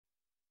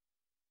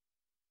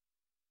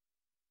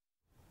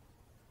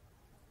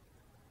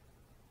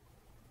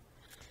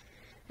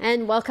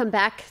and welcome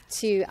back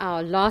to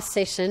our last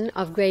session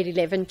of Grade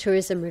 11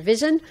 Tourism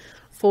Revision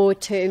for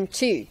Term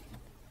 2.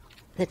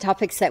 The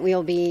topics that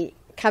we'll be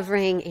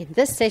covering in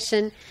this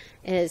session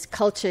is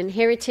culture and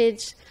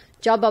heritage,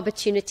 job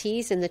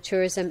opportunities in the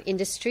tourism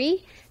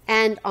industry,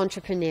 and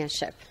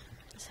entrepreneurship.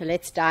 So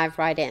let's dive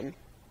right in.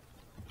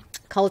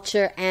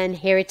 Culture and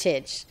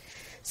heritage.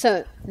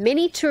 So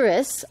many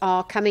tourists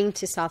are coming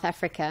to South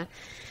Africa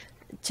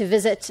to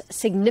visit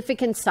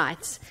significant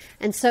sites.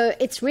 And so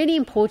it's really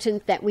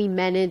important that we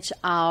manage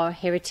our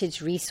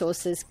heritage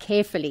resources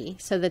carefully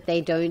so that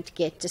they don't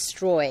get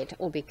destroyed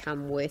or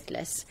become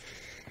worthless.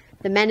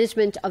 The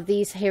management of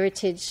these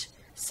heritage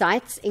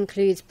sites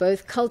includes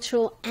both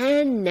cultural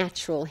and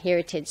natural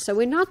heritage. So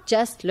we're not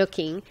just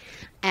looking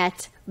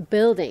at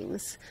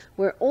buildings,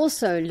 we're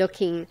also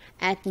looking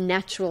at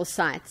natural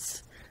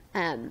sites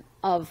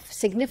of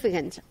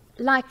significance.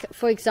 Like,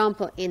 for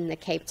example, in the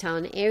Cape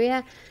Town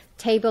area,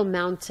 Table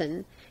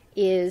Mountain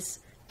is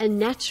a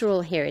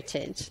natural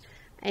heritage.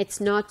 It's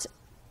not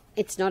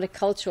a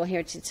cultural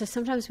heritage. So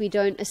sometimes we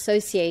don't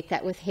associate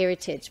that with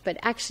heritage, but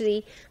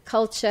actually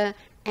culture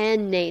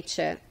and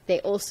nature, they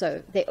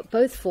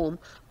both form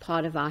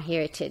part of our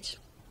heritage.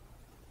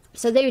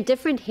 So there are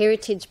different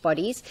heritage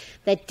bodies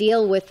that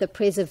deal with the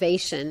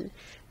preservation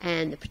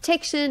and the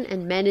protection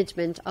and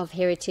management of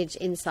heritage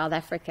in South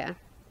Africa.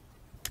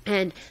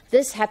 And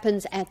this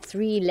happens at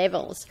 3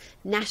 levels: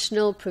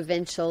 national,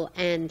 provincial,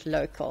 and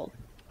local.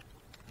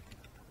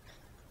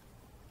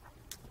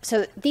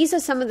 So these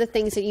are some of the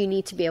things that you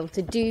need to be able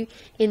to do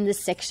in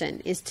this section,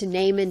 is to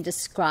name and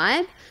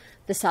describe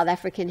the South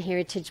African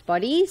heritage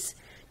bodies,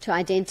 to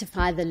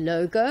identify the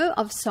logo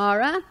of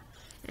SARA,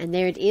 and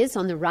there it is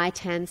on the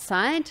right-hand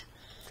side.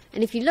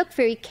 And if you look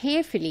very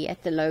carefully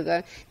at the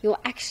logo, you'll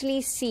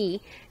actually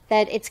see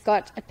that it's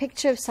got a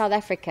picture of South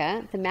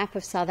Africa, the map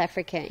of South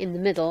Africa in the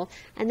middle,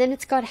 and then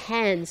it's got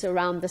hands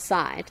around the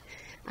side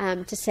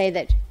to say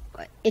that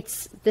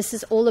this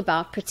is all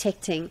about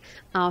protecting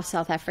our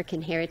South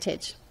African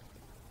heritage.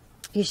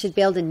 You should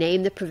be able to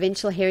name the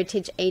provincial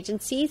heritage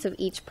agencies of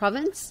each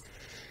province,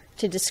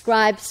 to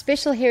describe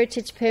special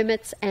heritage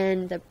permits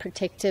and the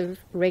protective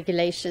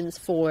regulations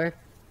for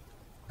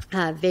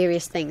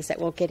various things that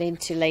we'll get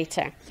into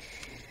later.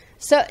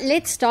 So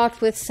let's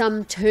start with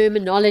some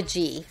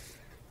terminology.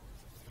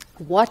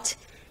 What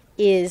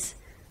is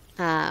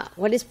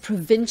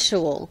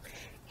provincial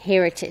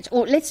heritage?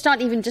 Or let's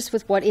start even just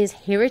with what is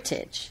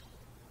heritage.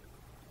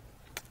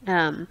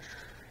 And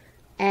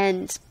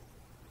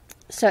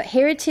so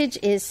heritage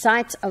is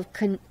sites of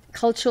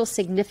cultural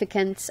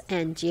significance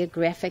and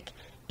geographic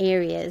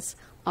areas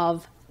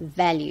of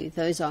value.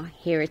 Those are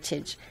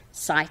heritage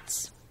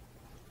sites.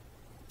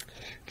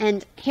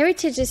 And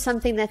heritage is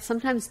something that's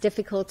sometimes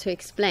difficult to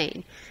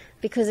explain,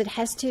 because it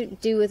has to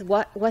do with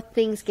what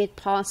things get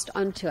passed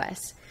on to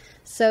us.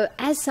 So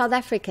as South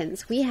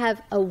Africans, we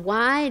have a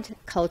wide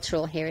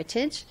cultural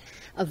heritage,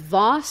 a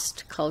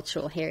vast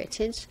cultural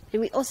heritage,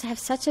 and we also have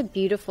such a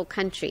beautiful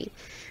country.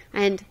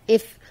 And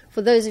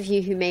for those of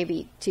you who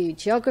maybe do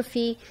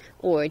geography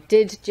or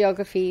did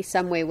geography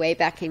somewhere way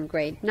back in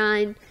grade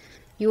 9,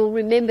 you will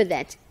remember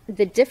that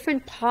the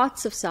different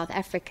parts of South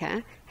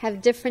Africa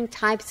have different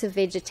types of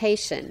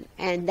vegetation,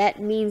 and that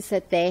means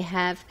that they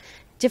have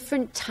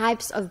different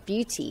types of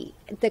beauty.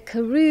 The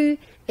Karoo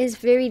is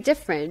very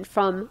different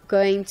from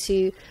going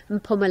to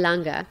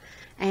Mpumalanga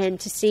and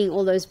to seeing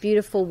all those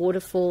beautiful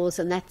waterfalls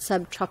and that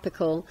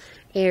subtropical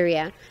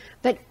area.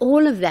 But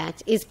all of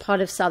that is part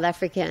of South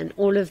Africa, and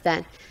all of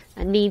that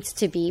needs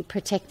to be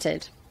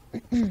protected.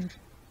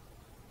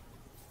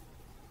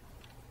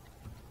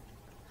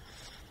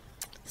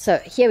 So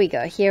here we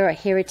go. Here are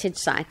heritage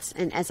sites.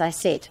 And as I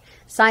said,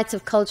 sites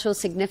of cultural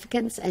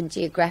significance and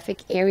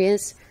geographic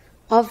areas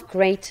of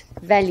great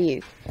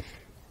value.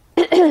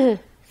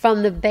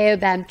 From the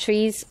baobab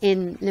trees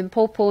in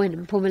Limpopo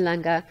and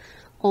Mpumalanga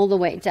all the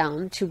way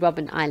down to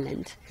Robben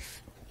Island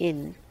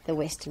in the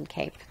Western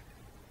Cape.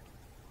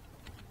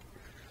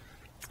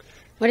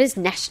 What is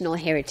national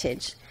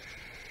heritage?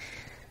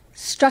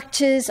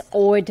 Structures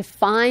or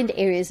defined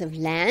areas of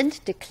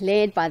land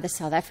declared by the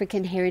South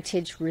African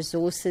Heritage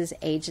Resources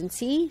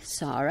Agency,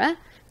 SARA,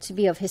 to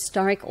be of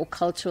historic or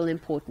cultural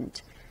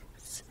importance.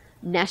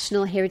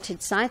 National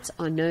heritage sites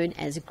are known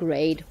as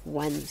Grade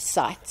 1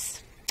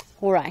 sites.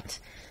 All right,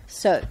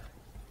 so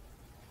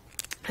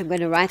I'm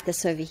going to write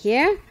this over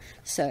here.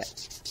 So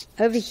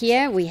over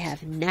here we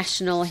have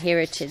national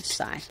heritage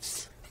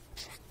sites.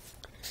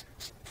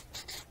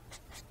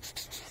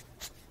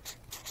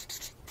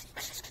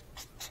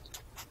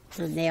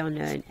 And they are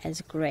known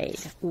as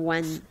Grade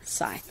 1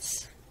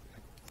 sites.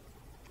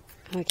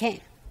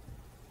 Okay.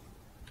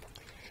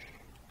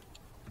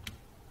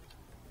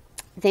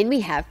 Then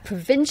we have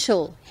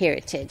provincial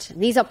heritage.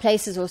 These are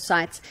places or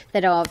sites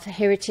that are of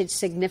heritage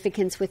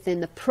significance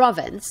within the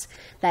province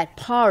that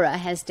PARA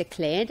has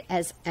declared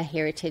as a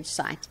heritage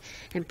site.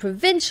 And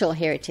provincial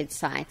heritage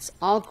sites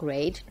are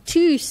Grade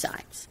 2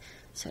 sites.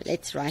 So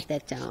let's write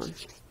that down.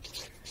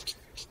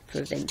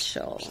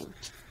 Provincial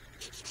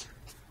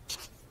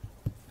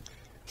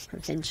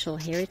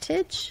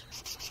heritage.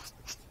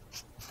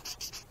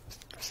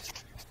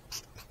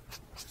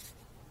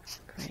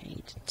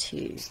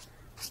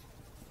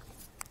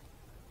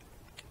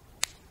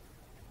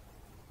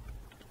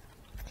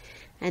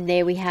 And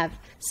there we have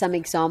some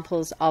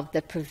examples of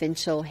the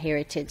provincial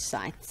heritage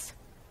sites,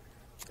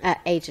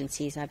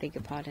 agencies, I beg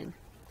your pardon.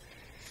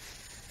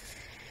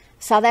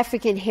 South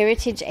African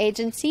heritage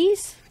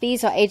agencies.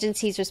 These are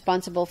agencies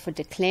responsible for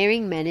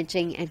declaring,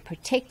 managing, and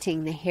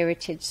protecting the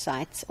heritage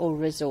sites or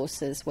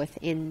resources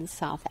within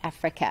South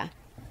Africa.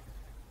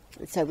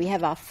 So we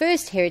have our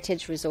first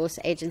heritage resource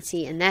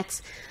agency, and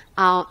that's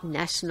our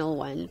national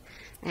one.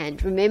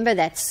 And remember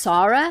that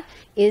SARA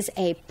is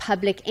a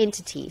public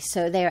entity,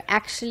 so they're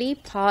actually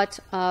part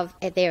of,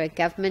 they're a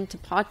government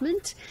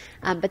department,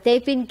 but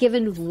they've been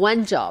given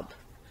one job,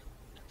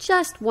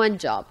 just one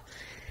job.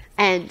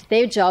 And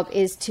their job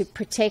is to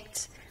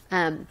protect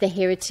the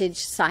heritage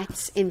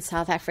sites in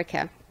South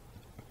Africa.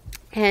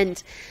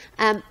 And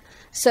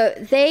so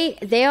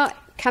they are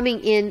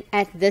coming in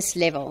at this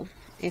level.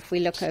 If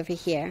we look over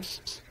here,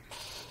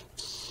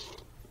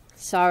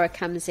 SARA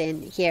comes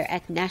in here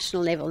at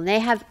national level. And they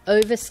have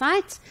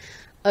oversight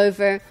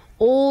over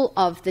all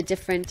of the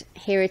different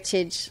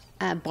heritage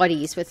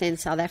bodies within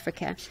South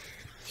Africa.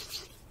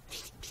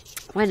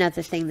 One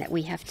other thing that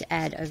we have to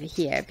add over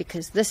here,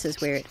 because this is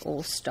where it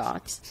all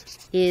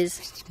starts,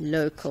 is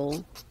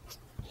local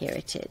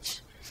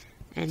heritage.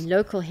 And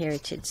local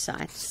heritage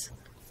sites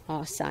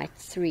are Site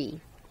 3.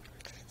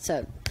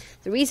 So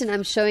the reason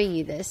I'm showing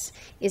you this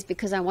is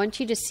because I want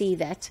you to see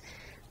that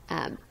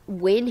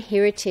when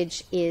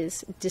heritage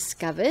is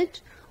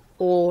discovered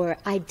or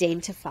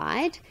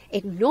identified,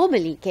 it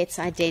normally gets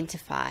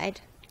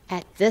identified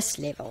at this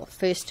level,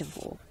 first of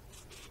all.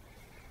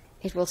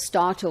 It will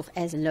start off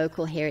as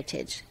local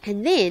heritage.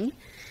 And then,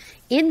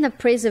 in the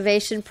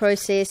preservation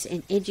process,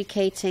 in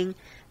educating,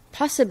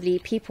 possibly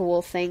people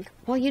will think,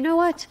 well, you know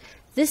what?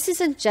 This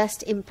isn't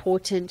just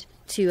important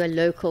to a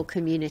local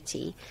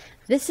community.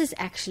 This is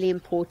actually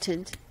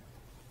important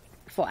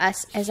for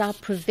us as our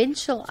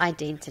provincial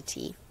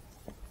identity.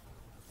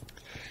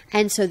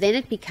 And so then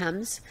it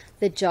becomes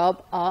the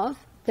job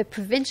of the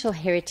Provincial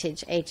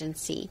Heritage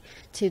Agency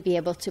to be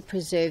able to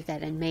preserve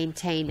that and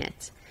maintain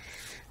it.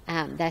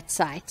 That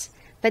site.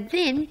 But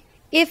then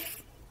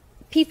if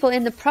people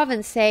in the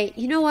province say,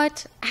 you know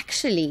what,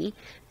 actually,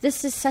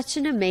 this is such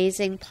an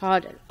amazing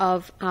part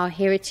of our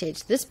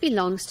heritage. This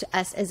belongs to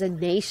us as a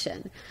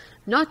nation,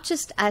 not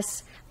just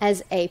us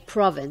as a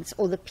province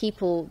or the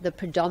people, the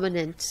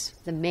predominant,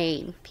 the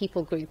main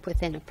people group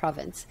within a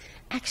province.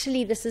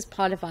 Actually, this is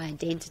part of our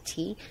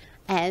identity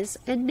as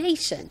a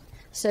nation.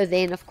 So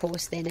then, of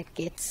course, then it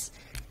gets,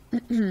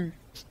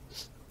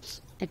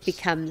 it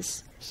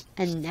becomes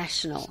a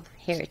national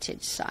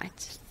heritage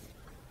site.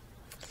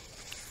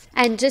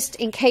 And just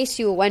in case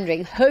you were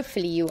wondering,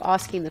 hopefully you were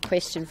asking the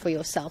question for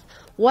yourself,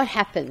 what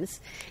happens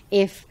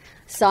if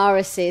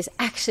SARA says,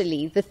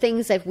 actually, the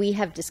things that we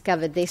have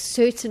discovered, there's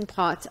certain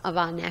parts of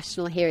our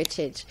national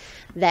heritage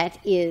that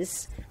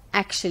is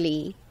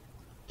actually,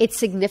 it's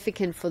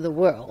significant for the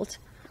world,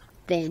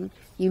 then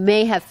you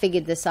may have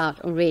figured this out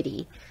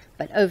already.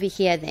 But over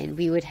here then,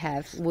 we would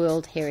have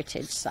World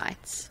Heritage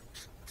Sites.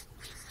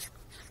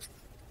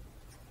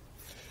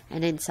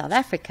 And in South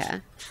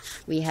Africa,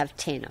 we have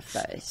 10 of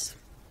those.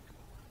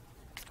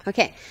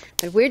 Okay,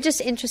 but we're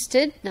just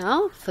interested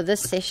now for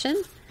this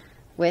session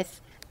with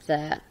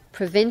the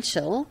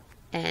provincial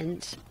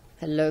and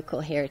the local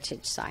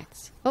heritage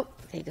sites. Oh,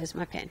 there goes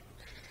my pen.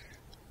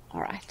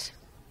 All right.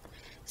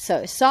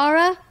 So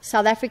SARA,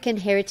 South African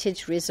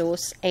Heritage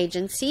Resource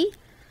Agency.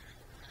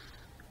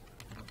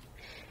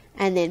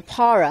 And then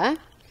PARA.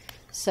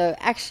 So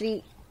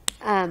actually,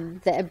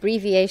 the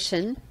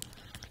abbreviation,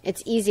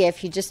 it's easier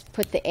if you just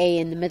put the A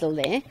in the middle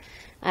there.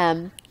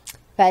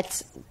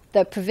 But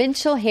the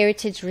Provincial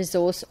Heritage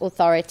Resource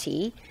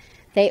Authority,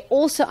 they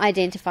also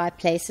identify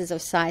places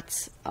of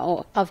sites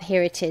of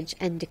heritage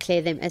and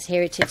declare them as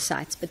heritage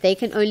sites. But they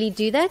can only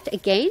do that,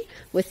 again,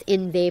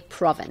 within their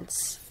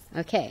province.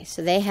 Okay,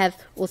 so they have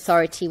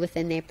authority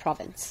within their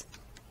province.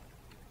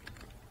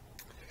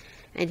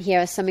 And here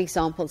are some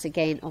examples,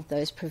 again, of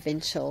those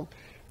provincial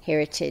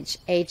heritage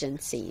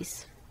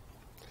agencies.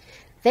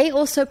 They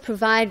also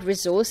provide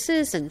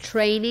resources and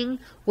training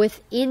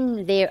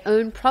within their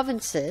own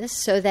provinces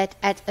so that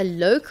at a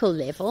local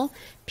level,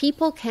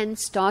 people can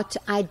start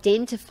to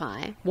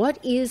identify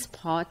what is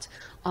part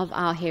of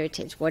our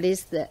heritage, what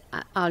is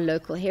our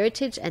local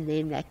heritage, and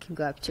then that can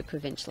go up to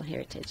provincial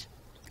heritage.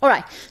 All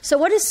right, so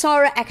what does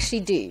SARA actually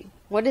do?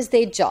 What is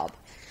their job?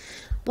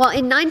 Well,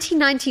 in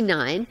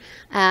 1999,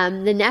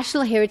 the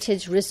National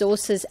Heritage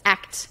Resources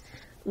Act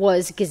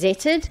was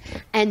gazetted,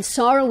 and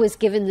SARA was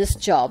given this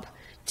job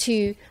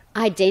to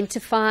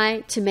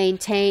identify, to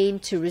maintain,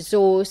 to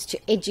resource, to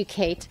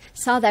educate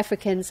South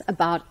Africans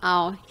about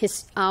our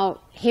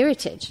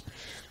heritage.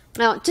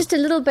 Now, just a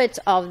little bit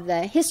of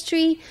the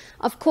history.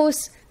 Of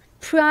course,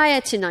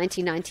 prior to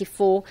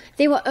 1994,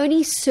 there were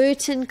only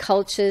certain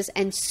cultures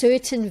and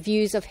certain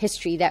views of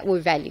history that were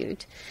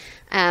valued.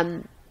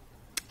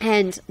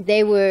 And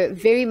they were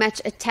very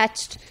much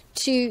attached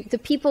to the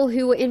people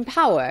who were in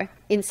power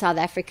in South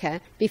Africa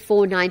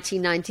before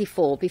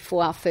 1994,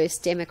 before our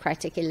first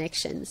democratic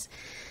elections.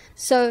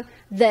 So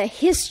the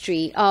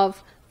history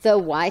of the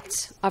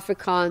white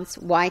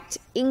Afrikaans, white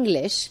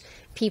English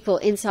people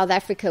in South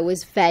Africa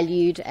was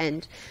valued,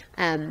 and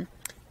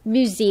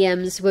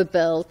museums were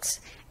built,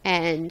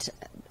 and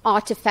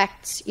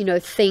artifacts,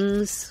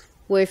 things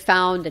were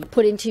found and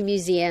put into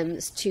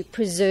museums to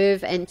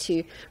preserve and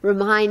to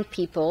remind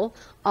people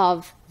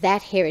of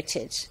that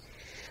heritage.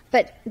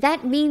 But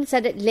that means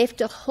that it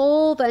left a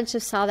whole bunch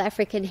of South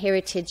African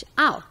heritage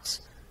out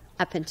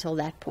up until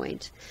that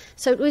point.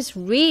 So it was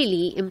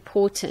really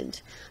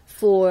important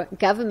for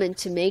government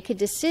to make a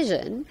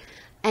decision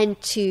and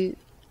to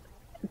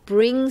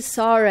bring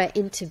SARA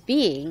into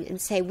being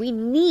and say, we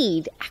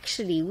need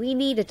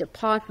a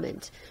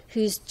department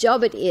whose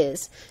job it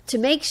is to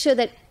make sure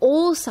that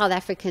all South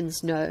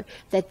Africans know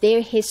that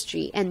their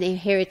history and their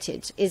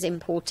heritage is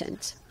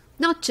important.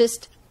 Not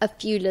just a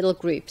few little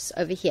groups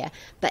over here,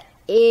 but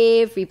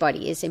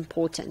everybody is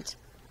important.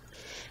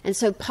 And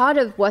so part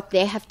of what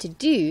they have to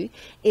do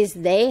is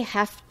they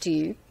have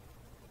to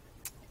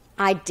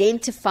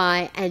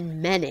identify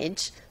and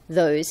manage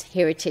those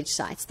heritage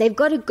sites. They've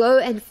got to go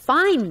and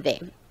find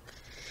them.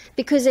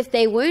 Because if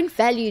they weren't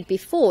valued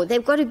before,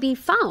 they've got to be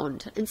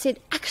found and said,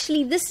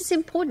 actually, this is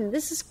important.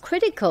 This is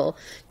critical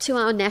to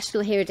our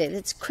national heritage.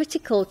 It's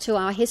critical to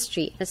our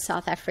history as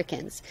South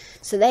Africans.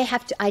 So they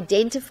have to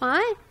identify,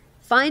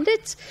 find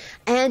it,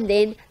 and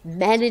then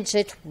manage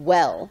it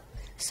well.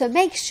 So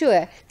make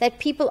sure that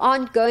people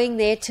aren't going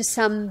there to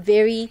some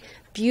very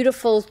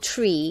beautiful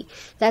tree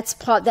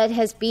that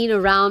has been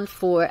around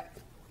for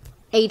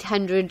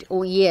 800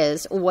 or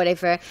years or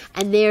whatever,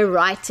 and they're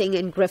writing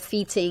and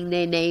graffitiing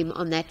their name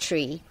on that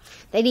tree.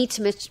 They need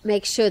to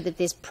make sure that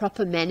there's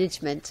proper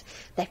management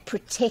that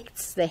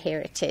protects the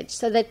heritage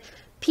so that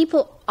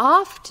people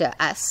after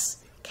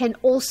us can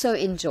also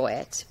enjoy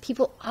it.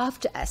 People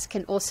after us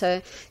can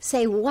also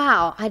say,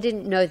 wow, I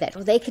didn't know that.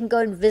 Or they can go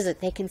and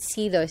visit. They can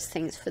see those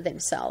things for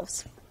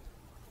themselves.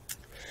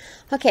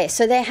 Okay,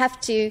 so they have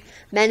to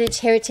manage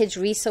heritage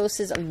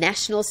resources of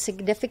national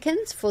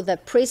significance for the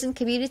present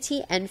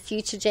community and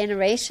future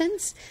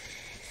generations.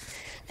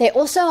 They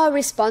also are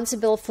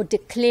responsible for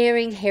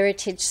declaring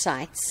heritage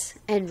sites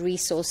and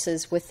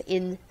resources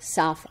within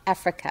South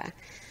Africa.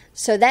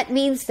 So that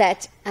means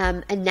that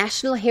a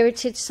national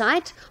heritage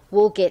site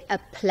will get a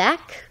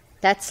plaque.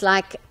 That's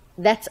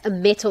a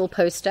metal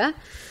poster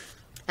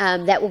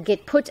that will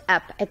get put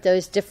up at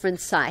those different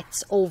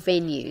sites or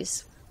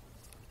venues.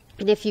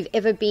 And if you've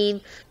ever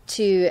been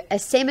to a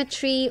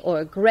cemetery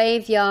or a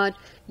graveyard,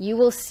 you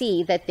will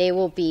see that there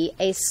will be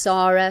a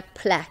SARA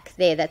plaque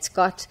there that's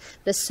got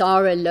the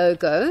SARA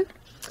logo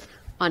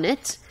on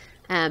it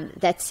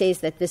that says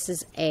that this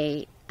is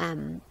a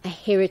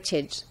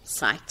heritage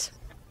site.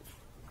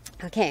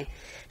 Okay,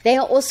 they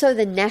are also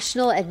the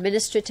national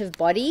administrative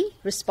body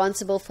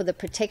responsible for the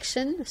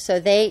protection. So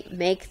they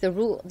make the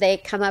rule. They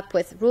come up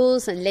with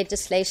rules and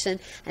legislation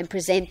and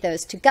present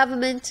those to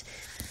government.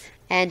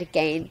 And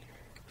again,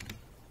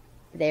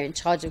 they're in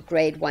charge of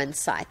grade 1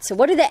 sites. So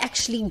what do they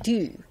actually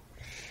do?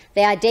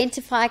 They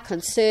identify,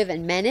 conserve,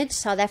 and manage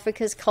South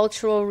Africa's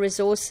cultural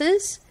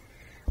resources.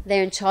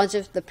 They're in charge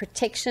of the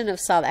protection of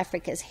South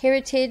Africa's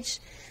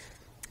heritage.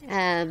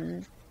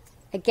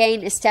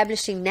 Again,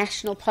 establishing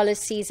national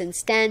policies and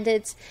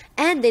standards.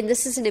 And then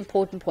this is an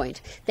important point.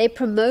 They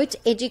promote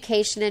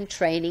education and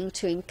training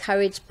to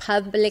encourage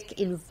public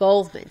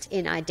involvement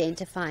in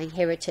identifying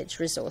heritage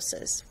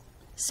resources.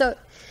 So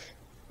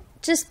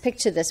just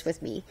picture this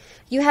with me.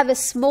 You have a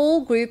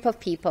small group of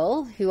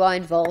people who are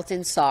involved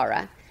in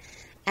SARA,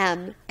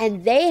 and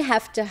they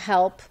have to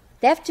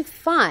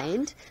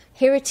find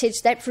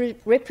heritage that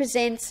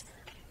represents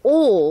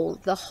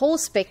the whole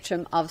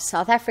spectrum of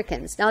South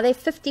Africans. Now, there are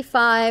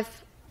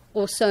 55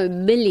 or so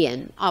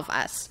million of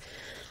us.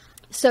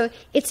 So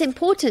it's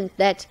important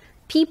that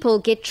people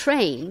get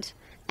trained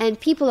and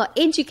people are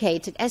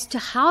educated as to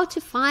how to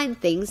find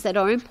things that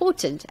are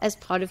important as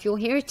part of your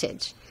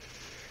heritage.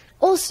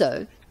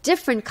 Also,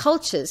 different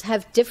cultures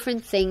have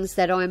different things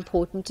that are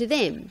important to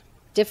them,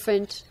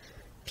 different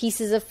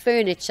pieces of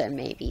furniture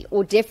maybe,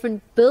 or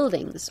different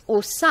buildings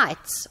or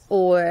sites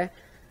or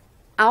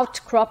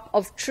outcrop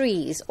of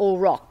trees or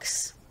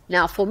rocks.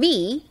 Now, for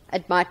me,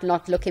 it might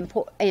not look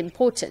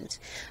important,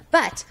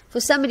 but for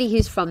somebody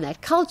who's from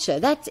that culture,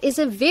 that is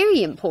a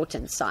very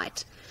important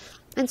site.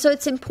 And so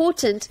it's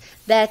important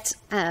that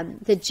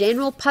the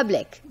general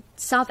public,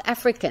 South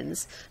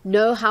Africans,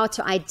 know how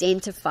to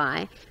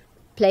identify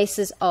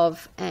places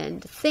of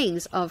and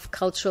things of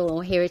cultural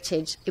or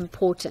heritage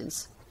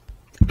importance,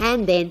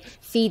 and then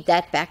feed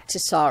that back to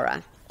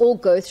SARA, or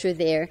go through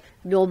their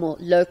normal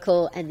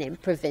local and then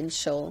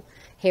provincial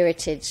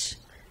heritage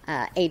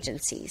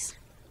agencies.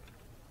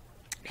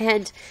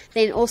 And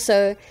then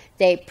also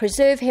they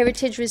preserve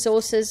heritage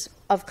resources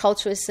of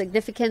cultural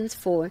significance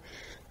for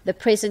the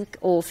present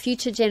or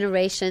future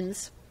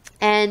generations,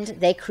 and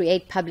they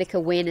create public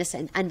awareness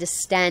and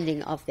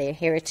understanding of their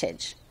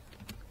heritage.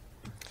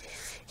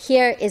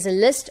 Here is a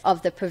list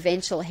of the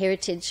provincial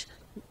heritage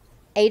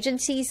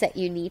agencies that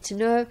you need to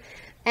know,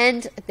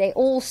 and they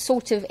all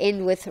sort of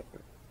end with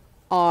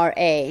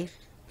RA,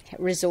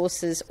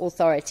 Resources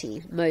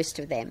Authority, most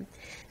of them.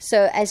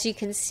 So as you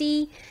can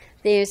see,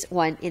 there's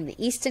one in the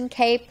Eastern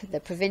Cape, the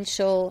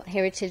Provincial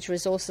Heritage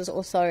Resources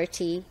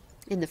Authority.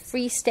 In the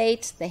Free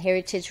State, the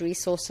Heritage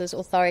Resources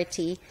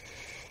Authority.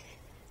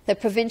 The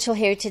Provincial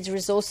Heritage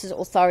Resources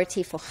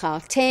Authority for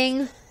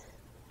Gauteng.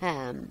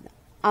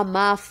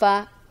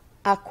 AMAFA,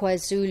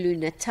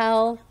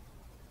 KwaZulu-Natal,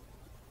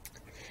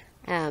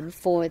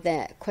 for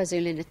the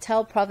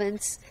KwaZulu-Natal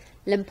province.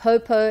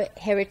 Limpopo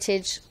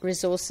Heritage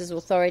Resources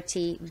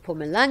Authority,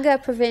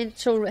 Mpumalanga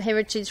Provincial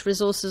Heritage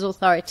Resources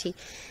Authority,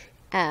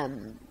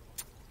 and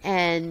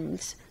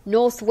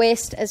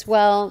Northwest as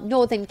well,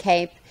 Northern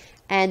Cape,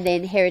 and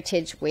then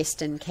Heritage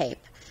Western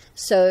Cape.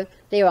 So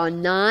there are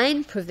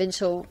 9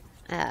 provincial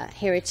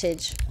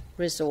heritage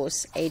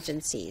resource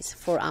agencies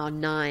for our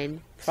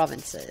 9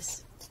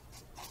 provinces.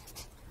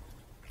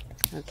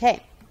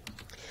 Okay,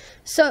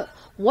 so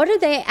what are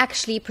they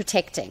actually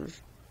protecting?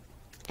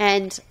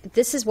 And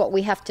this is what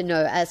we have to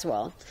know as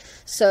well.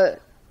 So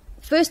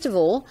first of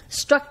all,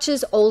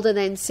 structures older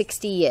than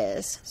 60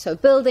 years. So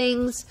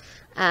buildings,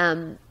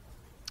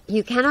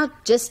 you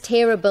cannot just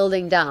tear a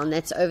building down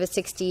that's over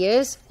 60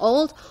 years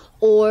old,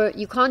 or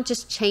you can't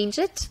just change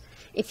it.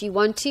 If you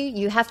want to,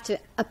 you have to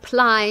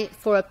apply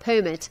for a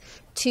permit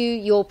to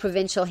your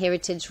Provincial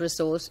Heritage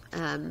Resource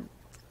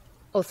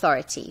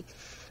Authority.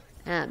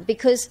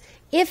 Because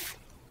if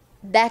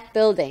that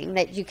building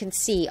that you can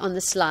see on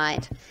the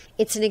slide,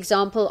 it's an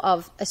example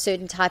of a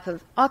certain type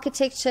of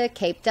architecture,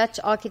 Cape Dutch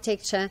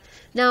architecture.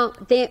 Now,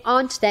 there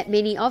aren't that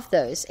many of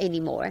those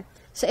anymore.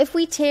 So if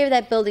we tear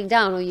that building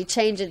down, or you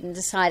change it and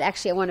decide,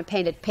 actually, I want to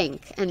paint it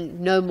pink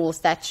and no more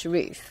thatch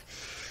roof,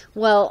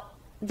 well,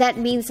 that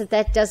means that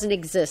that doesn't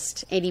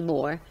exist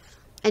anymore.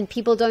 And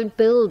people don't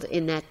build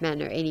in that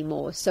manner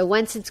anymore. So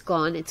once it's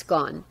gone, it's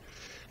gone.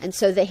 And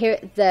so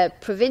the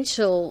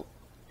provincial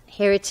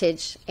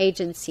heritage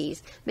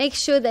agencies make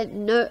sure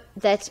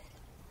that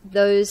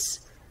those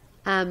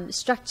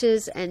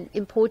structures and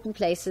important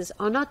places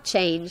are not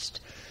changed,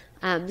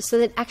 so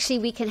that actually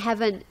we can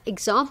have an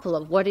example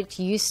of what it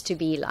used to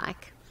be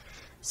like,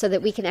 so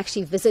that we can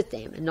actually visit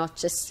them and not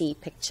just see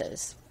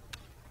pictures.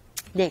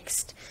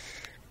 Next,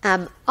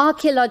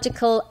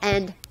 archaeological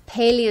and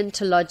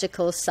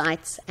paleontological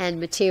sites and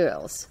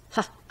materials.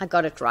 I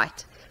got it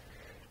right.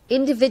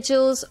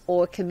 Individuals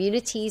or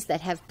communities that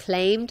have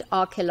claimed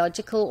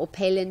archaeological or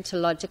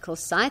paleontological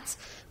sites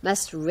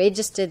must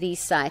register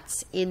these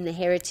sites in the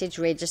Heritage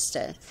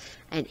Register,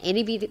 and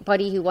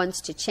anybody who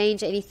wants to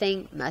change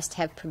anything must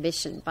have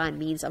permission by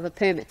means of a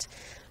permit.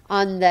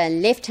 On the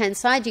left-hand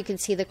side, you can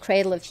see the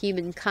cradle of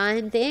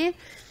humankind there,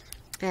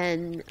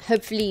 and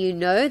hopefully you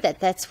know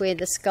that that's where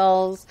the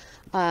skulls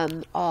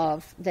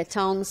of the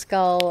Taung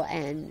skull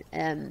and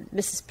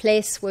Mrs.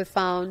 Place were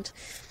found.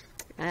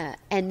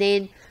 And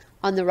then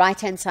on the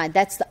right-hand side,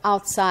 that's the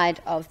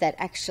outside of that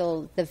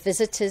the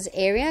visitors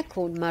area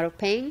called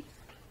Maropeng.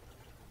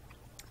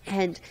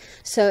 And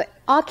so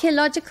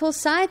archaeological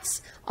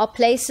sites are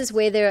places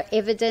where there are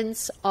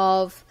evidence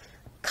of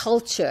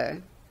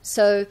culture,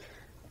 so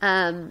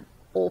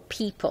or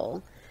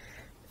people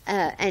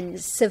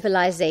and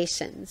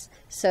civilizations.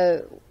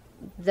 So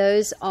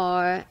those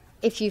are,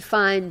 if you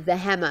find the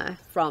hammer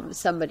from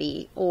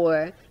somebody,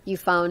 or you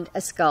found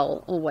a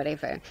skull or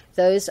whatever,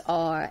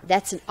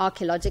 that's an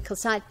archaeological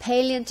site.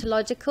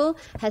 Paleontological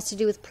has to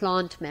do with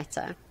plant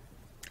matter,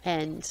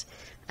 and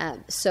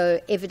so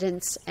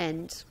evidence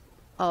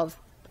of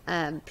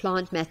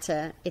plant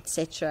matter,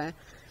 etc.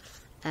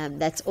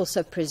 That's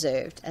also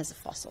preserved as a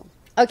fossil.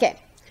 Okay,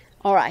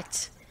 all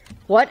right.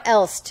 What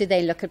else do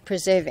they look at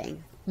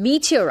preserving?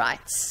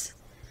 Meteorites.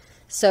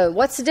 So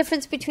what's the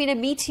difference between a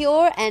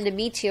meteor and a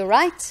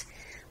meteorite?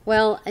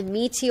 Well, a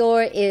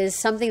meteor is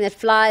something that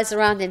flies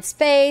around in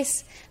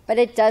space, but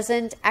it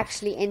doesn't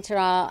actually enter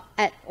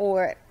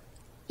or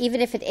even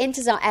if it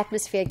enters our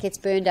atmosphere, it gets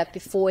burned up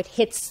before it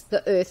hits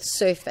the Earth's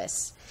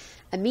surface.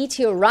 A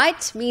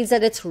meteorite means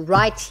that it's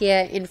right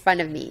here in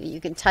front of me. You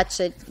can touch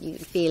it, you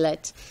can feel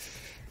it.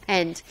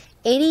 And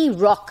any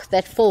rock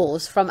that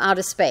falls from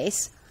outer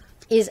space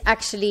is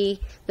actually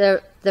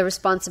the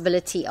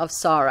responsibility of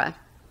SARA.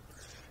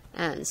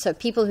 So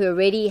people who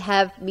already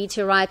have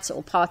meteorites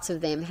or parts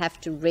of them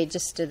have to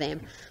register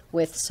them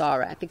with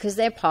SARA, because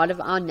they're part of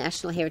our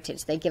national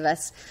heritage. They give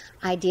us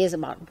ideas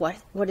about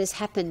what has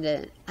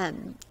happened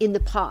in the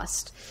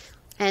past,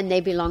 and they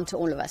belong to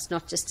all of us,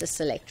 not just a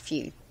select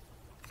few.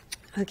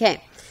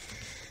 Okay,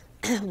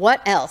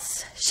 what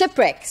else?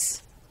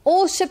 Shipwrecks.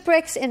 All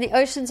shipwrecks in the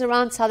oceans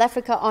around South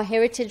Africa are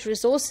heritage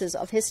resources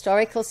of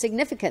historical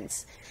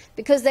significance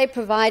because they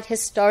provide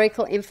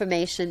historical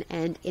information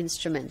and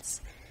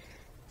instruments.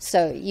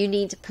 So you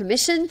need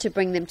permission to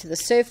bring them to the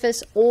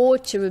surface or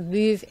to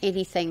remove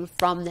anything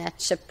from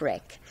that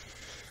shipwreck.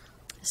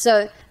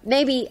 So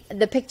maybe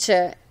the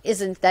picture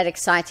isn't that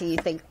exciting. You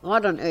think,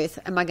 what on earth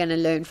am I going to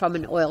learn from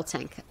an oil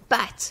tank?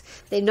 But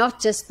they're not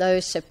just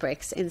those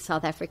shipwrecks in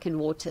South African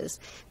waters.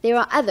 There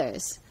are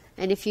others.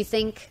 And if you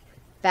think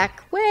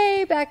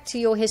way back to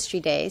your history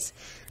days,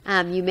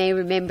 you may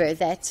remember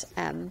that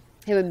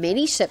there were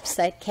many ships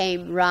that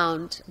came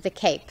round the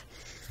Cape,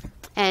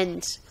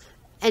 and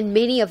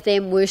many of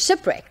them were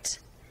shipwrecked.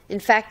 In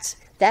fact,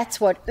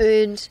 that's what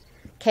earned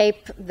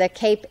the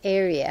Cape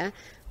area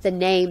the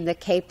name the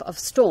Cape of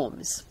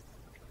Storms.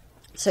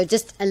 So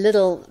just a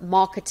little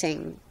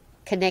marketing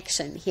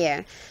connection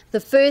here.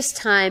 The first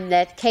time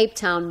that Cape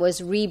Town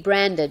was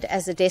rebranded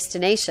as a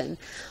destination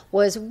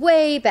was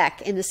way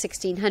back in the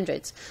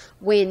 1600s,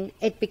 when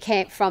it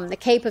became from the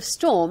Cape of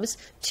Storms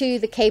to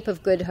the Cape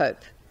of Good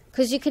Hope.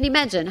 Because you can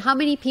imagine, how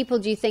many people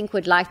do you think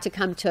would like to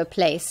come to a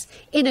place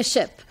in a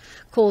ship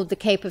called the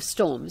Cape of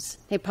Storms?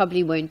 They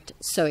probably weren't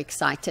so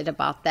excited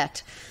about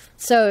that.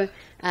 So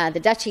the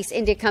Dutch East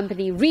India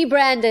Company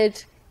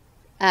rebranded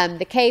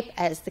the Cape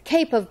as the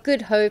Cape of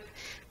Good Hope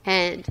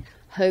and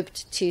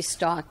hoped to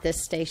start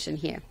this station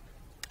here.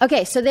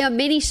 Okay, so there are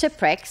many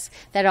shipwrecks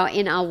that are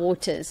in our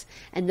waters,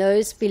 and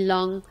those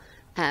belong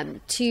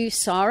to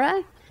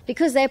SARA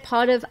because they're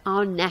part of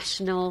our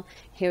national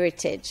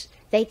heritage.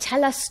 They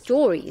tell us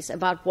stories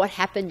about what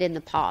happened in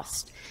the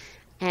past,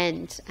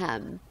 and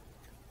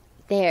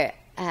they're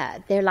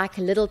like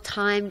a little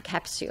time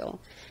capsule.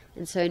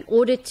 And so in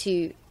order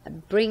to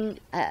bring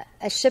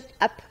a ship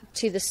up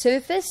to the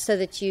surface so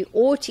that you,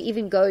 or to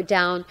even go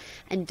down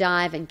and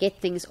dive and get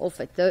things off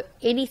it, though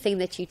anything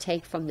that you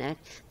take from that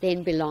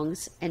then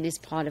belongs and is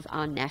part of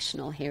our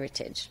national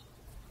heritage.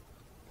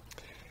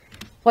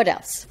 What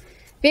else?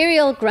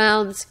 Burial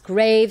grounds,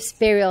 graves,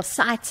 burial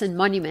sites and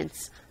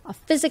monuments are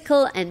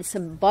physical and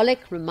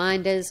symbolic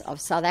reminders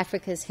of South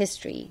Africa's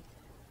history.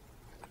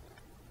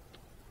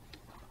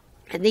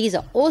 And these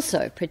are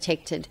also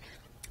protected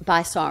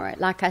by SARA.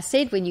 Like I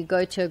said, when you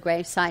go to a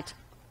grave site,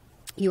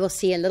 you will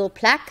see a little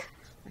plaque.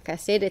 Like I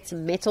said, it's a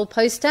metal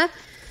poster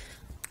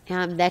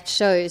that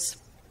shows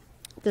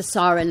the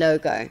SARA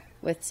logo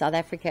with South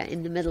Africa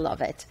in the middle of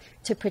it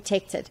to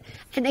protect it.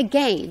 And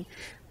again,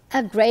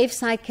 a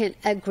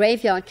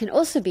graveyard can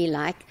also be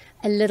like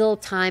a little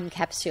time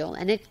capsule,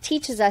 and it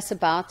teaches us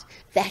about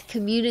that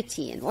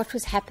community and what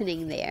was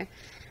happening there.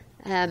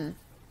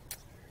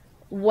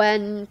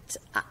 When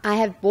I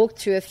have walked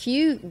through a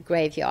few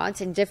graveyards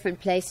in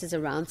different places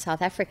around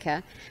South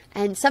Africa,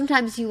 and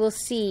sometimes you will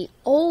see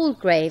old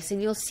graves,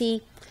 and you'll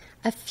see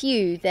a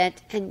few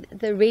and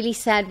the really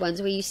sad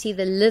ones where you see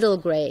the little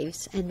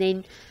graves, and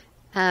then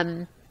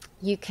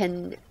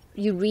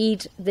you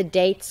read the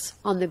dates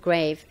on the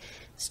grave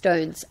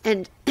stones,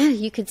 and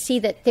you could see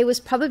that there was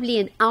probably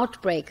an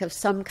outbreak of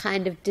some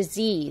kind of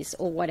disease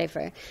or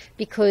whatever,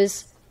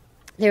 because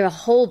there are a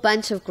whole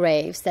bunch of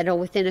graves that are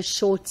within a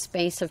short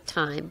space of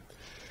time.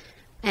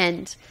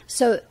 And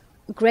so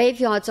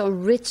graveyards are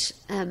rich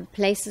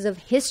places of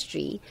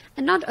history.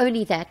 And not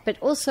only that, but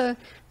also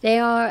they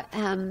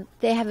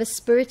have a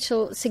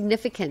spiritual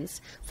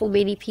significance for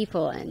many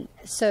people. And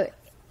so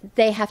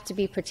they have to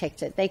be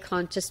protected. They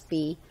can't just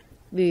be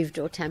moved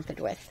or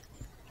tampered with.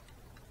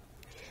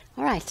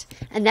 All right.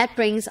 And that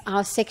brings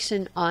our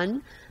section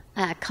on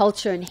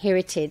culture and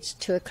heritage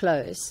to a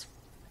close.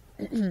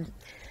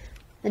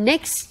 The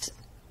next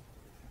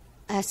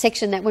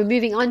section that we're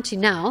moving on to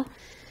now,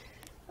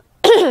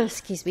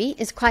 excuse me,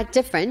 is quite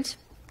different.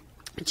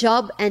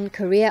 Job and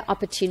career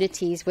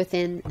opportunities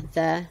within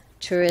the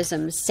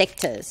tourism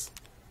sectors.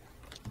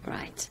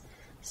 Right.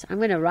 So I'm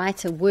going to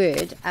write a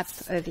word up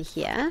over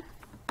here.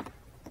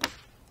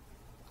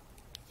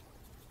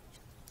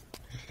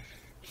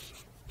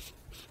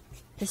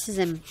 This is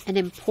an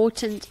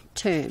important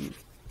term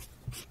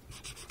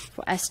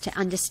for us to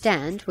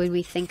understand when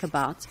we think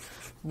about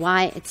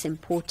why it's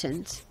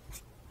important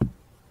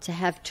to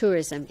have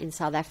tourism in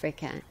South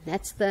Africa.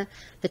 That's the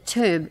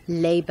term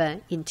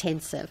labor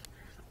intensive.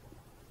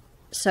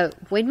 So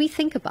when we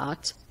think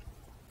about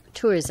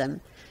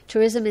tourism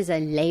is a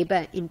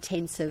labor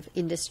intensive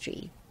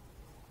industry.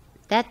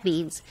 That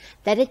means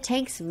that it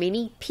takes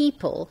many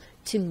people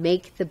to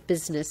make the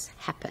business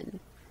happen.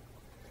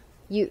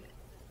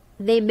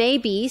 There may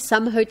be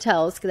some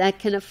hotels that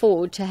can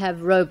afford to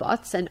have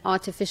robots and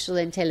artificial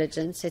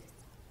intelligence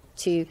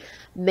to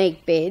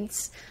make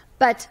beds,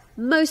 but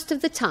most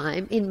of the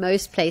time, in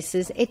most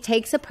places, it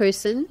takes a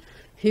person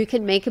who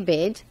can make a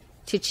bed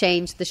to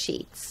change the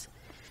sheets.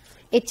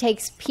 It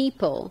takes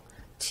people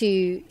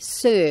to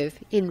serve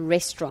in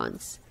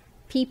restaurants,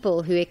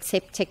 people who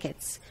accept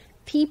tickets,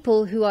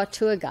 people who are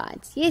tour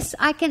guides. Yes,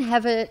 I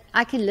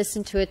can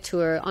listen to a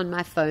tour on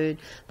my phone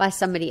by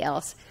somebody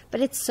else, but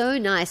it's so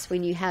nice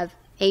when you have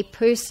a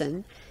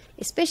person,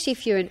 especially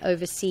if you're an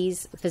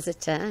overseas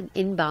visitor, an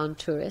inbound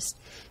tourist,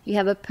 you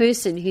have a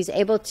person who's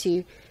able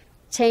to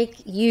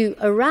take you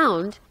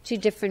around to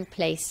different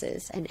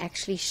places and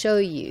actually show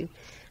you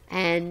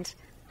and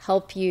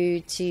help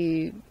you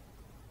to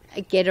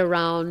get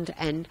around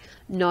and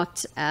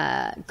not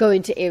go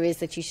into areas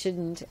that you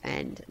shouldn't,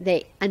 and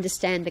they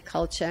understand the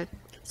culture.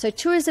 So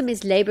tourism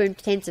is labor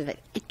intensive.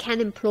 It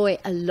can employ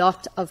a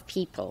lot of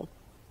people.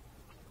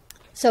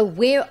 So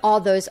where are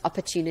those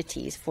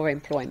opportunities for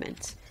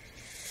employment?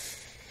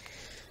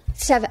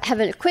 Let's have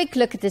a quick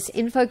look at this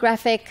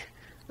infographic.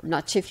 I'm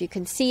not sure if you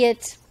can see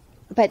it.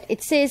 but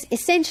it says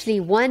essentially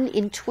 1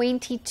 in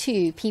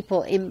 22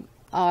 people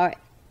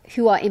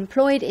who are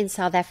employed in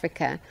South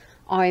Africa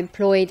are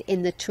employed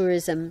in the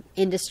tourism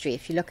industry,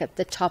 if you look at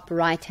the top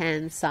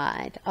right-hand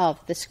side of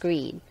the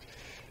screen.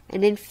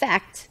 And in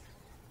fact,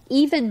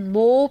 even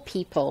more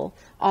people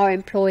are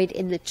employed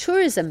in the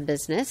tourism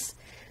business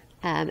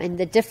and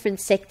the different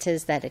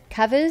sectors that it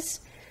covers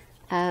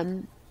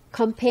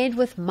compared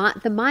with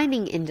the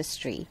mining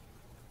industry.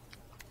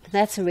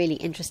 That's a really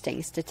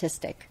interesting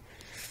statistic.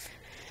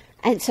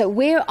 And so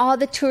where are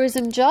the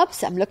tourism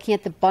jobs? I'm looking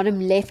at the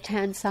bottom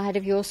left-hand side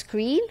of your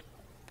screen.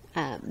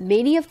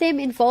 Many of them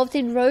involved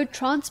in road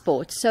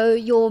transport. So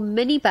your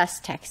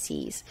minibus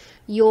taxis,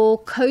 your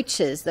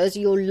coaches, those are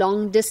your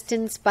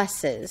long-distance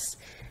buses,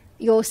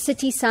 your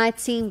city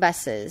sightseeing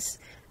buses,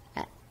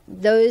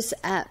 those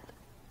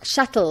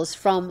shuttles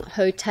from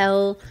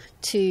hotel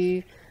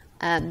to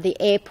the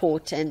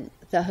airport and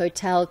the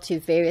hotel to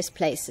various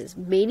places.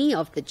 Many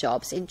of the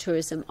jobs in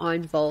tourism are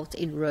involved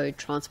in road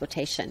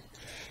transportation.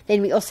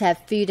 Then we also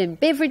have food and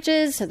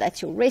beverages, so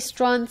that's your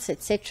restaurants,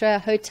 etc.,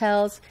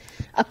 hotels,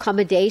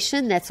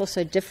 accommodation, that's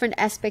also a different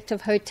aspect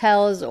of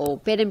hotels, or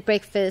bed and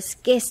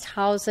breakfast, guest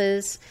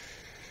houses,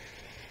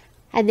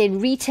 and then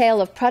retail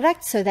of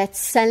products, so that's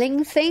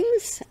selling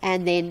things,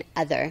 and then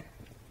other.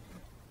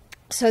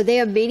 So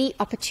there are many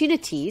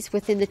opportunities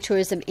within the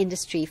tourism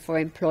industry for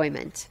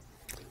employment.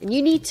 And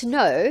you need to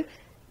know,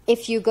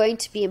 if you're going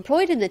to be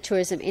employed in the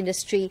tourism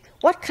industry,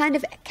 what kind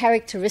of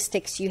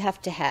characteristics you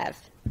have to have.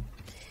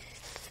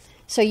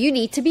 So you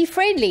need to be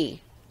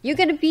friendly. You're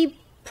going to be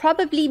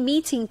probably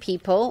meeting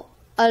people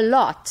a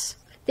lot.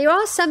 There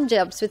are some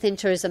jobs within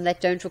tourism that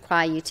don't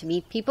require you to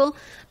meet people,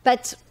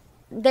 but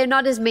they're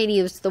not as many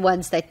as the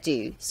ones that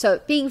do.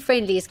 So being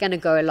friendly is going to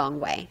go a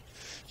long way.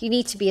 You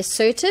need to be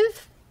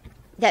assertive.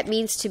 That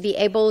means to be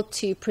able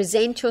to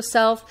present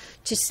yourself,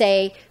 to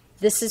say,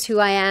 this is who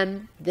I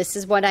am, this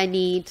is what I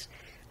need,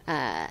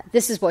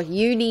 this is what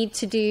you need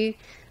to do,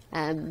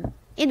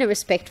 in a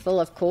respectful,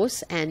 of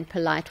course, and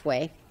polite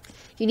way.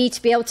 You need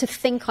to be able to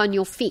think on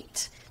your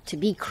feet, to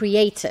be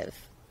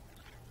creative,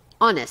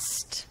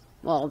 honest.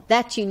 Well,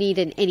 that you need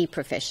in any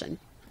profession.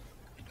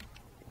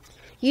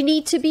 You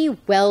need to be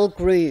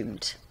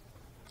well-groomed.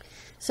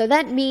 So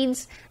that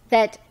means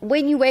that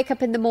when you wake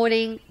up in the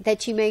morning,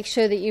 that you make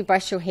sure that you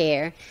brush your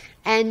hair,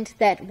 and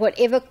that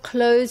whatever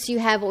clothes you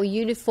have or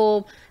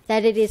uniform,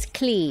 that it is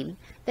clean,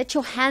 that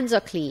your hands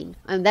are clean.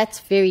 And that's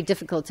very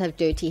difficult to have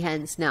dirty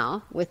hands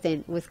now with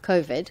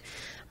COVID.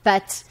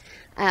 But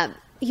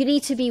you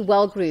need to be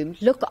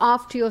well-groomed. Look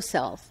after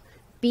yourself.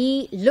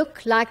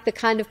 Look like the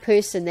kind of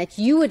person that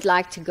you would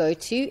like to go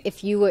to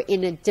if you were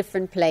in a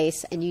different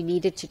place and you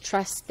needed to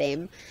trust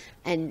them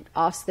and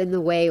ask them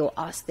the way or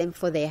ask them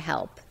for their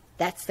help.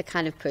 That's the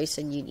kind of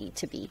person you need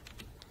to be.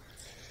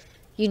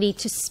 You need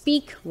to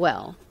speak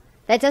well.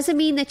 That doesn't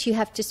mean that you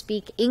have to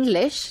speak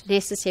English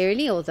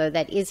necessarily, although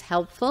that is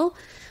helpful,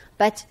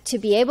 but to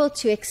be able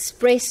to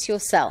express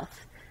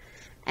yourself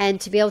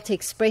and to be able to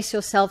express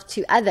yourself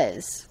to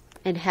others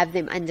and have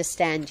them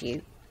understand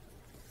you.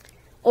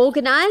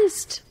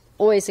 Organized,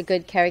 always a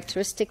good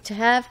characteristic to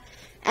have,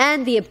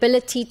 and the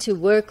ability to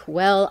work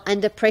well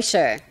under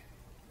pressure.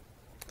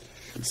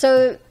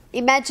 So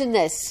imagine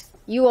this.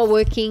 You are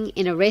working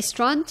in a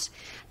restaurant.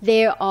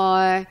 There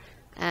are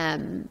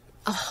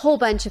a whole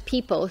bunch of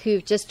people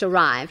who've just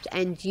arrived,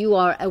 and you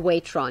are a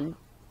waitron.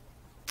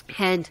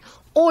 And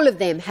all of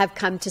them have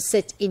come to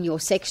sit in your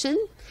section.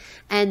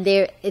 And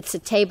it's a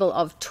table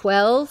of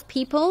 12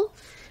 people.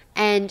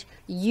 And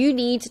you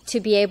need to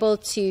be able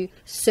to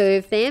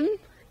serve them,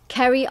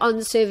 carry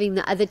on serving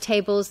the other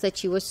tables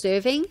that you were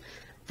serving.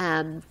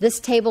 This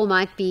table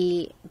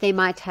they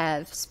might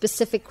have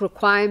specific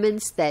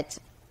requirements that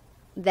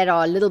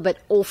are a little bit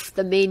off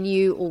the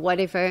menu or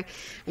whatever.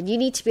 And you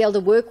need to be able to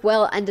work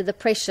well under the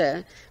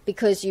pressure,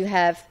 because you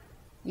have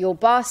your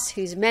boss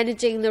who's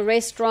managing the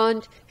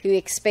restaurant who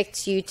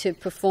expects you to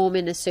perform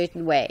in a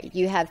certain way.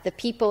 You have the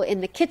people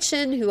in the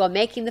kitchen who are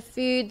making the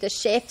food, the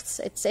chefs,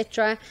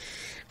 etc.,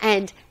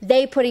 and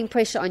they putting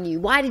pressure on you.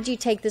 Why did you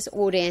take this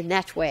order in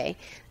that way?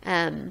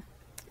 They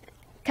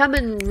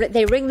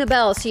ring the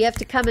bell, so you have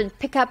to come and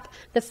pick up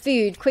the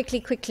food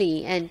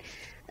quickly. And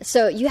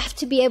so you have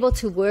to be able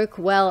to work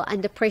well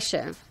under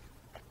pressure.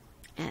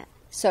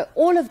 So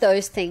all of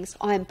those things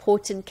are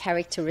important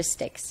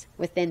characteristics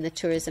within the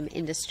tourism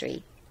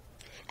industry.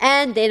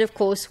 And then, of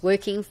course,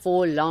 working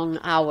for long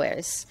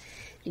hours.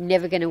 You're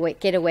never going to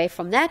get away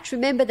from that.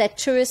 Remember that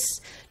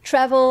tourists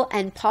travel,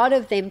 and part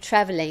of them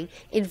traveling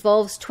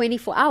involves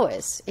 24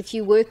 hours. If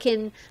you work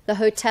in the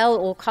hotel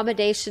or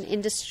accommodation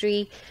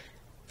industry,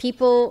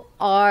 people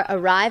are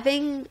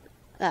arriving.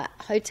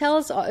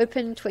 Hotels are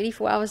open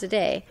 24 hours a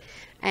day.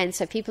 And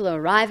so people are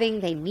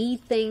arriving. They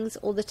need things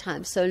all the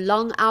time. So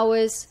long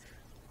hours,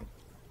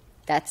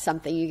 that's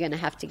something you're going to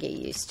have to get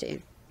used to.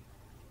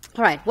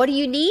 All right, what do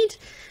you need?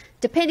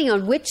 Depending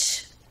on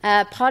which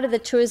part of the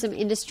tourism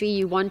industry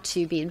you want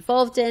to be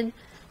involved in,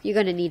 you're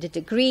going to need a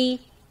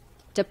degree,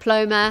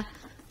 diploma,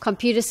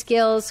 computer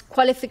skills,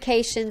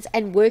 qualifications,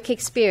 and work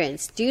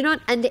experience. Do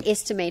not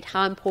underestimate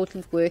how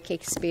important work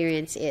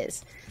experience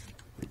is.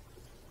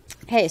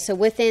 Okay, so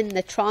within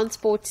the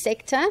transport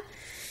sector,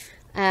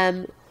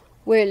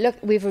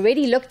 we've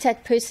already looked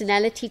at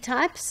personality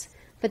types,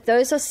 but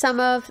those are some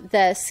of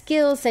the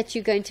skills that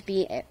you're going to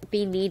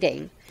be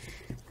needing.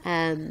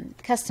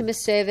 Customer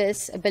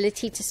service,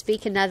 ability to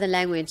speak another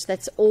language,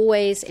 that's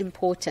always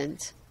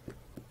important,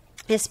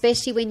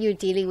 especially when you're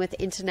dealing with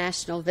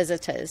international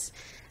visitors,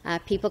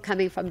 people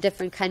coming from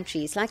different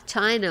countries like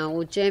China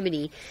or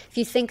Germany. If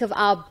you think of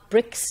our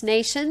BRICS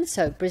nations,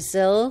 so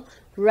Brazil,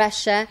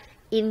 Russia,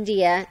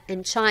 India,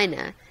 and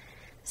China,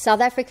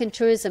 South African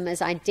tourism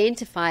has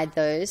identified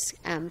those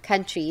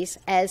countries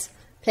as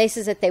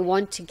places that they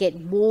want to get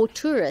more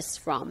tourists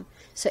from.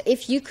 So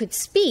if you could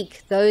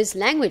speak those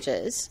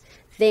languages,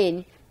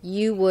 then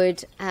you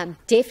would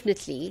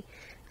definitely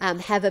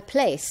have a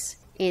place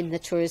in the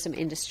tourism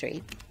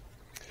industry.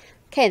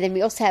 Okay, then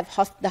we also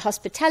have the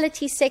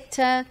hospitality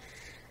sector,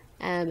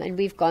 and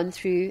we've gone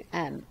through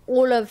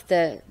all of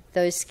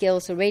those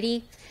skills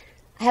already.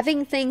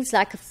 Having things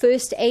like a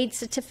first aid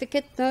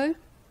certificate, though,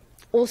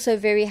 also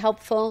very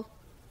helpful.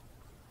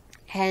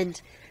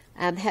 And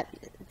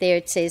there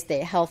it says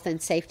there, health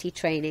and safety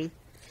training.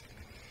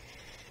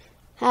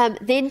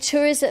 Then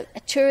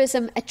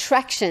tourism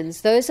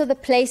attractions. Those are the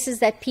places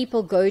that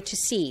people go to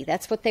see.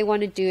 That's what they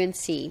want to do and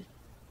see.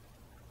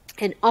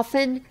 And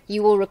often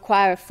you will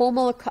require a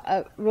formal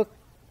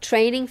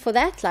training for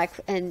that, like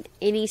an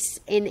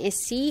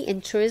NSC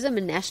in tourism,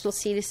 a National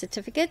Senior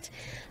Certificate,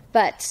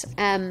 but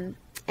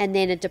and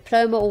then a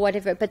diploma or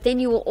whatever. But then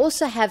you will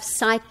also have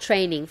site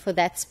training for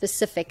that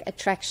specific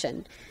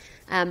attraction.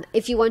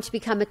 If you want to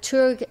become a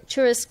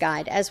tourist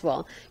guide as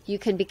well, you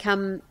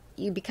become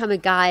a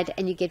guide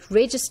and you get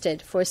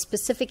registered for a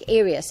specific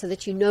area so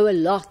that you know a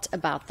lot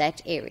about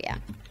that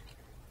area.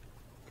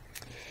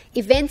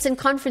 Events and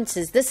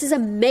conferences. This is a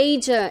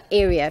major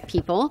area,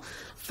 people,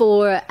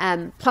 for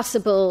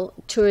possible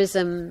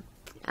tourism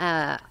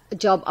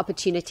job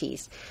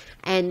opportunities.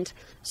 And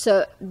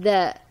so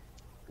the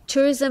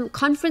tourism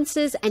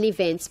conferences and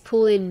events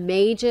pull in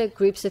major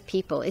groups of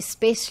people,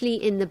 especially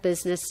in the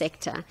business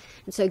sector.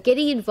 And so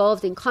getting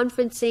involved in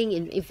conferencing,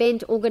 in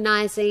event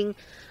organizing,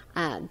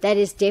 that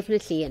is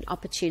definitely an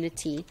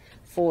opportunity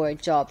for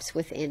jobs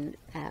within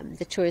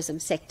the tourism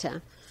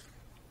sector.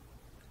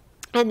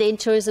 And then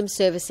tourism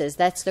services,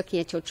 that's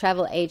looking at your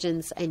travel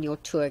agents and your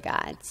tour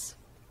guides.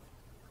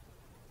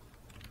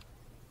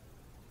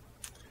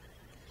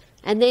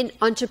 And then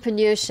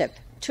entrepreneurship.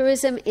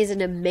 Tourism is an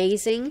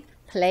amazing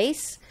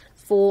place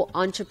for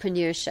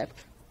entrepreneurship.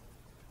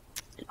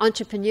 An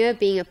entrepreneur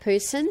being a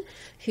person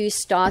who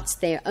starts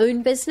their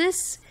own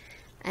business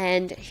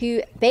and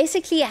who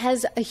basically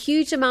has a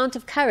huge amount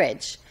of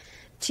courage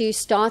to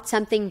start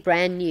something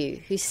brand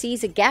new, who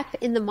sees a gap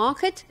in the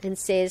market and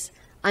says,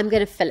 I'm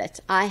going to fill it.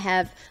 I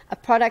have a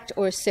product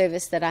or a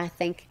service that I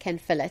think can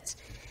fill it.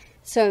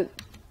 So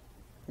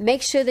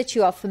make sure that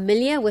you are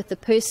familiar with the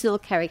personal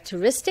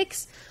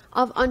characteristics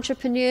of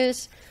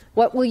entrepreneurs.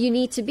 What will you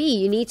need to be?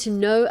 You need to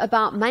know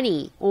about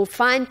money, or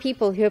find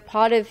people who are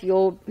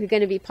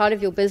going to be part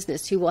of your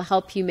business, who will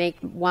help you make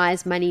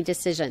wise money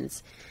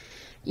decisions.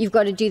 You've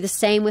got to do the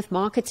same with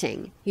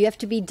marketing. You have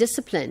to be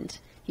disciplined.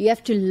 You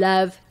have to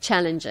love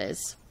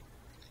challenges.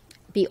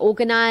 Be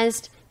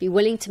organized. Be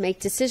willing to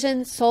make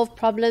decisions, solve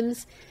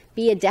problems,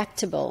 be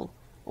adaptable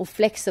or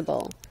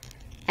flexible.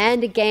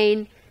 And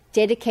again,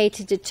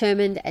 dedicated,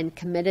 determined, and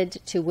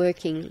committed to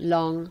working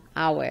long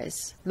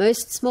hours.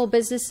 Most small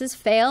businesses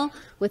fail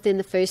within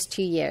the first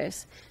 2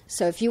 years.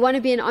 So if you want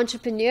to be an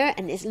entrepreneur,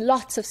 and there's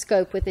lots of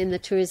scope within the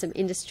tourism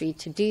industry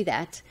to do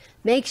that,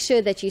 make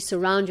sure that you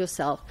surround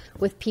yourself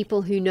with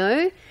people who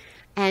know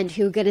and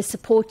who are going to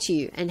support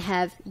you and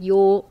have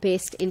your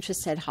best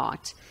interests at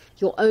heart,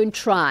 your own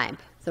tribe,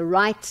 the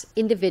right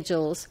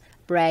individuals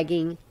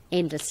bragging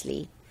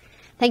endlessly.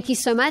 Thank you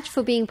so much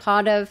for being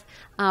part of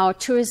our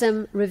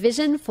tourism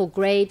revision for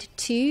grade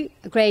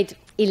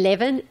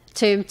 11,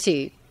 term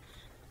 2.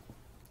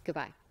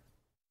 Goodbye.